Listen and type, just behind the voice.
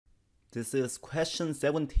This is question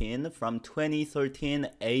 17 from 2013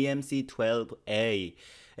 AMC 12A.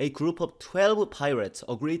 A group of 12 pirates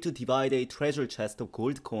agreed to divide a treasure chest of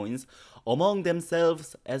gold coins among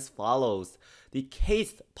themselves as follows. The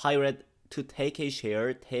kth pirate to take a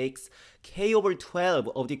share takes k over 12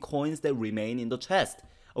 of the coins that remain in the chest.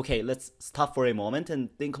 Okay, let's stop for a moment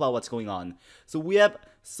and think about what's going on. So we have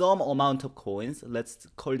some amount of coins. Let's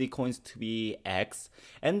call the coins to be X.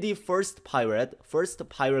 And the first pirate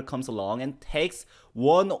comes along and takes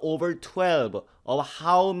 1 over 12 of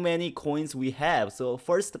how many coins we have. So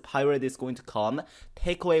first pirate is going to come,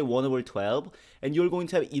 take away 1 over 12, and you're going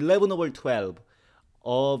to have 11 over 12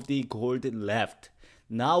 of the gold left.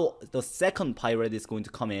 Now the second pirate is going to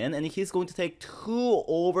come in and he's going to take 2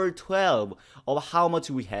 over 12 of how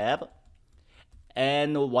much we have,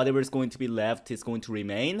 and whatever is going to be left is going to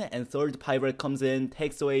remain. And third pirate comes in,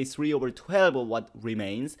 takes away 3 over 12 of what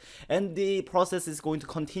remains, and the process is going to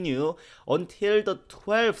continue until the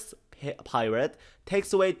 12th pirate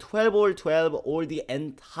takes away 12 over 12 or the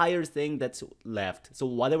entire thing that's left. So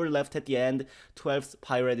whatever left at the end, 12th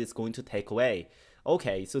pirate is going to take away.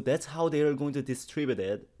 Okay, so that's how they are going to distribute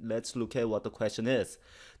it. Let's look at what the question is.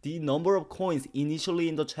 The number of coins initially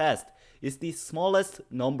in the chest is the smallest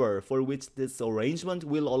number for which this arrangement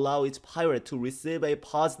will allow each pirate to receive a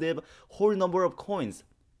positive whole number of coins.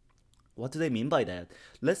 What do they mean by that?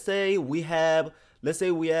 Let's say we have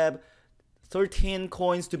 13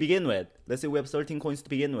 coins to begin with.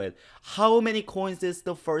 How many coins is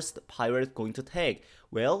the first pirate going to take?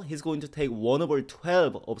 Well, he's going to take 1 over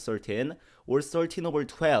 12 of 13, or 13 over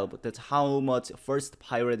 12. That's how much first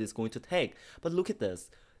pirate is going to take. But look at this.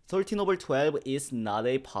 13 over 12 is not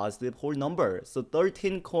a positive whole number. So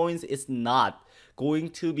 13 coins is not going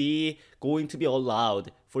to be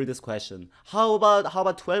allowed for this question. How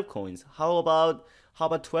about 12 coins? How about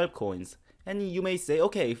 12 coins? And you may say,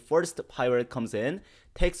 okay, first pirate comes in,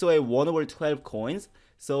 takes away 1 over 12 coins,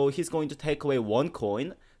 so he's going to take away 1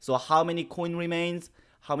 coin. So how many coin remains?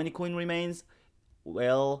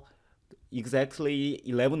 Well, exactly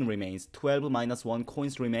 11 remains. 12 minus 1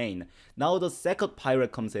 coins remain. Now the second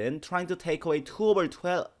pirate comes in, trying to take away 2 over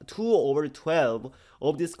 12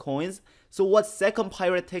 of these coins. So what second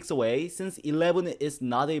pirate takes away, since 11 is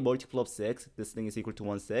not a multiple of 6, this thing is equal to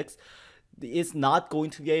 1/6, it's not going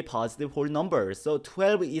to be a positive whole number. So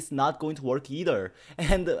 12 is not going to work either.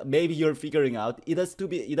 And maybe you're figuring out it has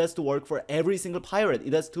to work for every single pirate.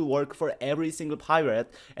 It has to work for every single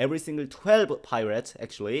 12 pirates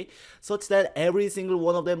actually, such that every single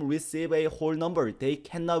one of them receive a whole number. They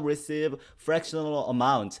cannot receive fractional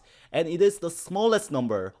amount. And it is the smallest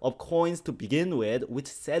number of coins to begin with which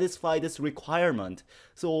satisfy this requirement.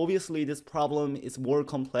 So obviously this problem is more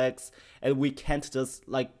complex, and we can't just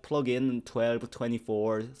like plug in 12,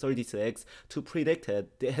 24, 36 to predict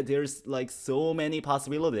it. There's like so many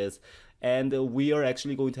possibilities, and we are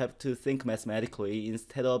actually going to have to think mathematically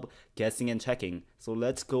instead of guessing and checking. So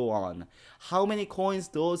let's go on. How many coins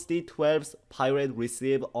does the 12th pirate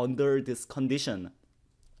receive under this condition?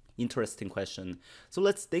 Interesting question. So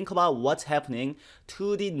let's think about what's happening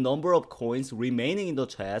to the number of coins remaining in the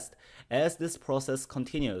chest as this process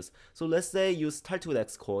continues. So let's say you start with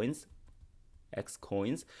X coins.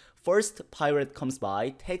 First pirate comes by,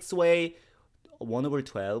 takes away 1 over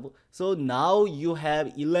 12. So now you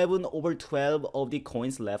have 11 over 12 of the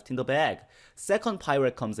coins left in the bag. Second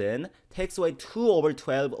pirate comes in, takes away 2 over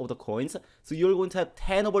 12 of the coins. So you're going to have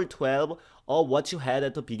 10 over 12 of what you had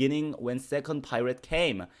at the beginning when second pirate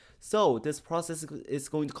came. So this process is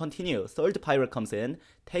going to continue. Third pirate comes in,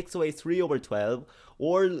 takes away 3 over 12,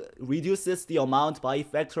 or reduces the amount by a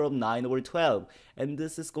factor of 9 over 12. And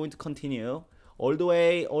this is going to continue all the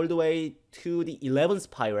way to the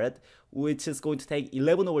 11th pirate, which is going to take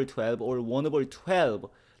 11 over 12 or 1 over 12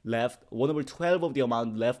 left, 1 over 12 of the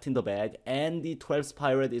amount left in the bag, and the 12th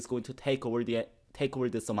pirate is going to take over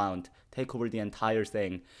this amount, take over the entire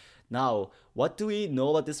thing. Now, what do we know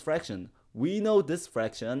about this fraction? We know this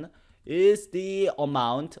fraction is the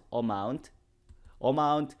amount 12th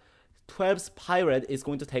pirate is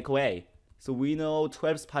going to take away. So we know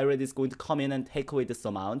 12th pirate is going to come in and take away this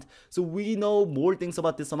amount. So we know more things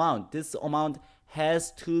about this amount. This amount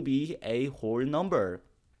has to be a whole number.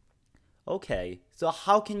 Okay, so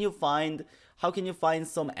how can you find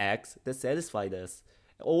some X that satisfy this?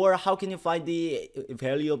 Or how can you find the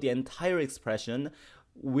value of the entire expression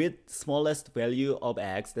with smallest value of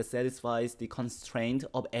X that satisfies the constraint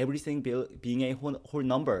of everything being a whole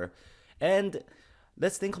number? And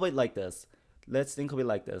let's think of it like this.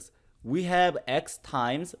 We have X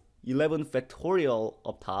times 11 factorial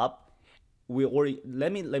up top.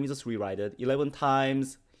 Let me just rewrite it. 11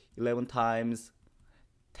 times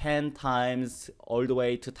 10 times all the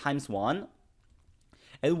way to times 1.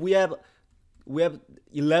 And we have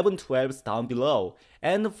 11 12s down below.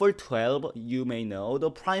 And for 12, you may know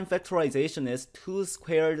the prime factorization is 2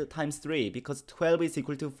 squared times 3 because 12 is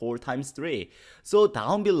equal to 4 times 3. So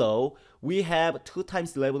down below, we have 2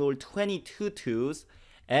 times 11 or 22 2s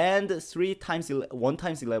and 3 times 1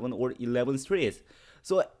 times 11 or 11 3s.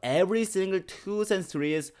 So every single 2s and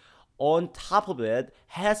 3s on top of it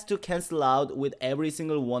has to cancel out with every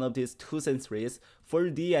single one of these 2s and 3s for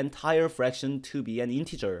the entire fraction to be an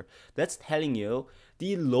integer. That's telling you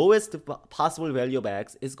the lowest possible value of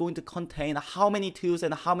x is going to contain how many 2s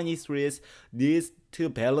and how many 3s needs to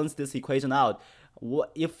balance this equation out.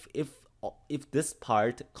 If this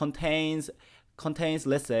part contains,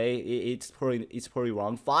 let's say it's probably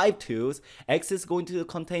wrong, 5 2s, x is going to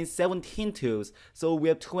contain 17 2s, so we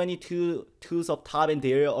have 22 2s up top and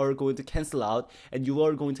they are going to cancel out and you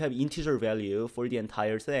are going to have integer value for the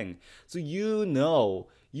entire thing. So you know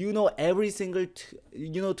every single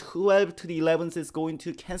 12 to the 11th is going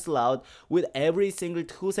to cancel out with every single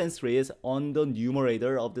 2s and 3s on the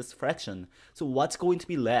numerator of this fraction. So what's going to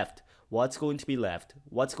be left? What's going to be left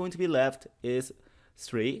is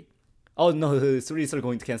 3. Oh no, the 3s are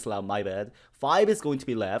going to cancel out, my bad. 5 is going to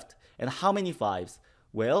be left. And how many 5s?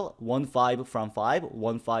 Well, 1 5 from 5,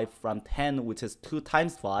 1 5 from 10, which is 2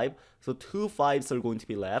 times 5. So 2 5s are going to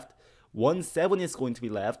be left. 1 7 is going to be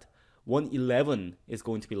left. 1 11 is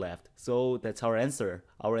going to be left. So that's our answer.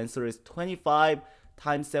 Our answer is 25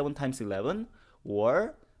 times 7 times 11,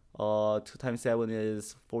 or 2 times 7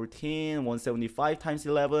 is 14, 175 times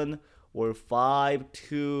 11, or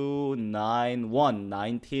 5291,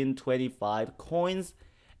 1925 coins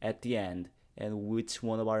at the end. And which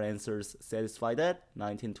one of our answers satisfy that?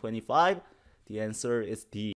 1925. The answer is D.